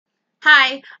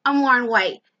Hi, I'm Lauren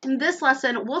White. In this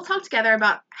lesson, we'll talk together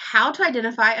about how to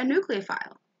identify a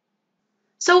nucleophile.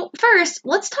 So first,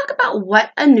 let's talk about what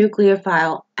a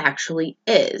nucleophile actually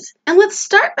is. And let's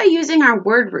start by using our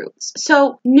word roots.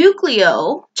 So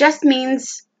nucleo just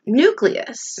means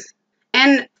nucleus.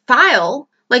 And phile,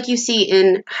 like you see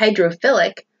in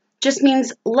hydrophilic, just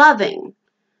means loving.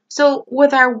 So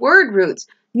with our word roots,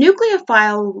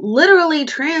 nucleophile literally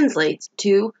translates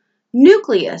to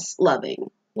nucleus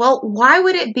loving. Well, why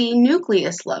would it be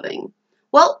nucleus loving?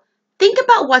 Well, think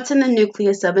about what's in the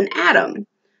nucleus of an atom.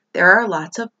 There are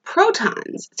lots of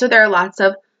protons, so there are lots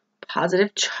of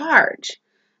positive charge.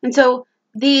 And so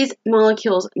these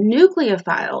molecules,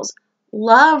 nucleophiles,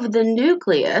 love the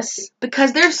nucleus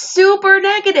because they're super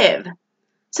negative.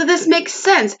 So this makes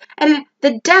sense. And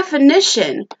the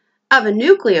definition of a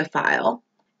nucleophile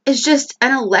is just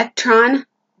an electron-dense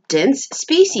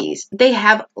species. They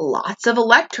have lots of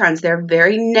electrons. They're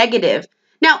very negative.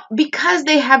 Now, because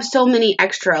they have so many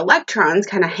extra electrons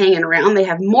kind of hanging around, they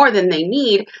have more than they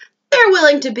need, they're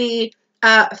willing to be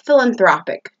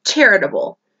philanthropic,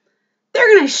 charitable.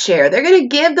 They're going to share. They're going to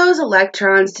give those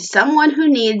electrons to someone who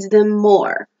needs them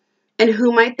more. And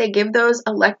who might they give those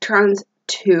electrons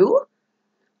to?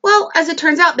 Well, as it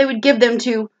turns out, they would give them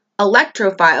to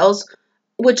electrophiles,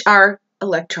 which are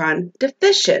electron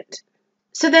deficient.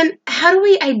 So then how do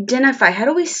we identify, how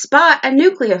do we spot a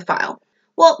nucleophile?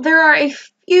 Well, there are a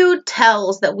few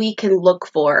tells that we can look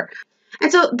for.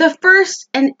 And so the first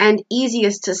and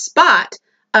easiest to spot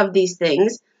of these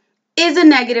things is a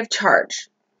negative charge.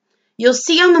 You'll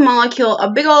see on the molecule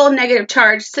a big old negative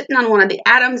charge sitting on one of the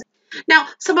atoms. Now,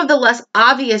 some of the less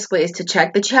obvious ways to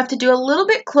check that you have to do a little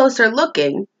bit closer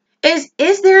looking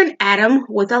is there an atom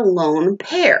with a lone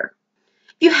pair?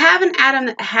 If you have an atom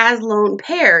that has lone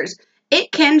pairs,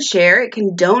 it can share, it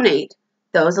can donate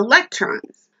those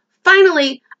electrons.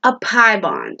 Finally, a pi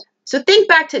bond. So think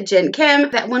back to Gen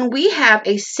Chem that when we have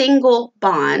a single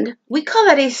bond, we call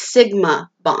that a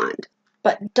sigma bond.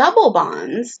 But double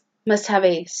bonds must have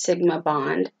a sigma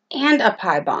bond and a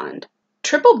pi bond.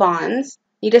 Triple bonds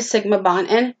need a sigma bond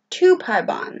and two pi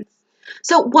bonds.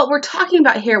 So what we're talking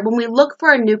about here, when we look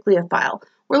for a nucleophile,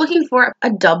 we're looking for a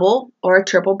double or a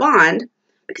triple bond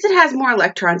because it has more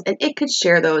electrons and it could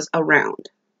share those around.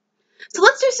 So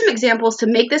let's do some examples to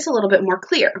make this a little bit more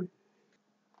clear.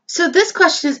 So this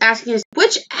question is asking us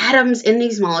which atoms in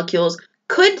these molecules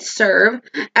could serve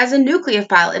as a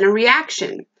nucleophile in a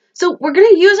reaction. So we're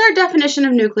going to use our definition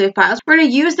of nucleophiles. We're going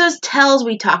to use those tells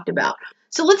we talked about.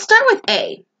 So let's start with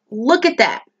A. Look at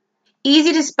that.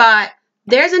 Easy to spot.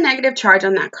 There's a negative charge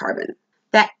on that carbon.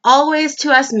 That always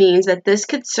to us means that this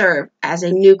could serve as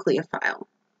a nucleophile.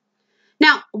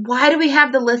 Now, why do we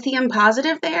have the lithium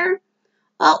positive there?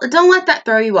 Well, don't let that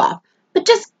throw you off. But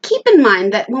just keep in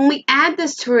mind that when we add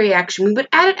this to a reaction, we would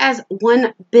add it as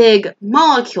one big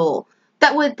molecule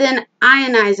that would then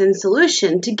ionize in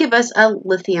solution to give us a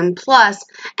lithium plus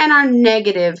and our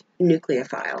negative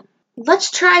nucleophile. Let's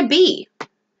try B.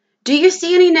 Do you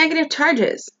see any negative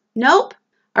charges? Nope.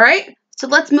 All right, so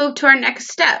let's move to our next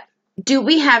step. Do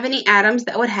we have any atoms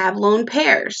that would have lone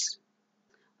pairs?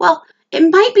 Well, it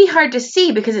might be hard to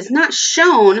see because it's not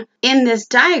shown in this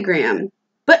diagram,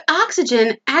 but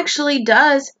oxygen actually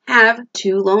does have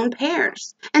two lone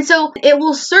pairs. And so it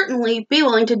will certainly be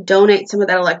willing to donate some of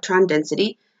that electron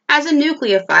density as a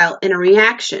nucleophile in a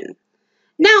reaction.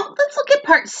 Now, let's look at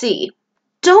part C.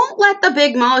 Don't let the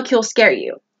big molecule scare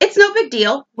you. It's no big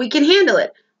deal. We can handle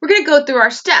it. We're going to go through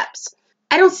our steps.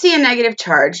 I don't see a negative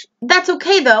charge. That's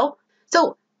okay though.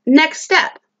 So next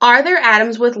step, are there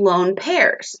atoms with lone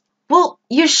pairs? Well,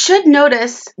 you should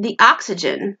notice the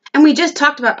oxygen, and we just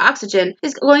talked about oxygen,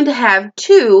 is going to have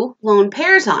two lone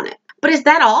pairs on it. But is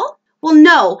that all? Well,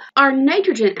 no. Our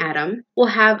nitrogen atom will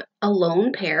have a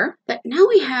lone pair, but now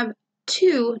we have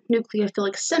two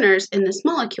nucleophilic centers in this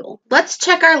molecule. Let's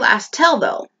check our last tell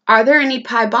though. Are there any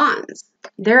pi bonds?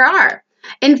 There are.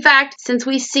 In fact, since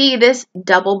we see this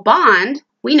double bond,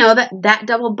 we know that that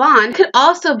double bond could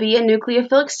also be a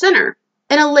nucleophilic center.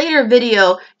 In a later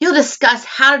video, you'll discuss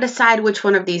how to decide which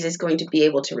one of these is going to be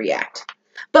able to react.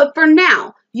 But for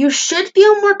now, you should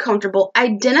feel more comfortable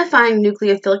identifying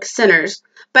nucleophilic centers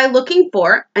by looking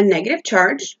for a negative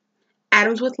charge,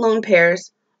 atoms with lone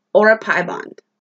pairs, or a pi bond.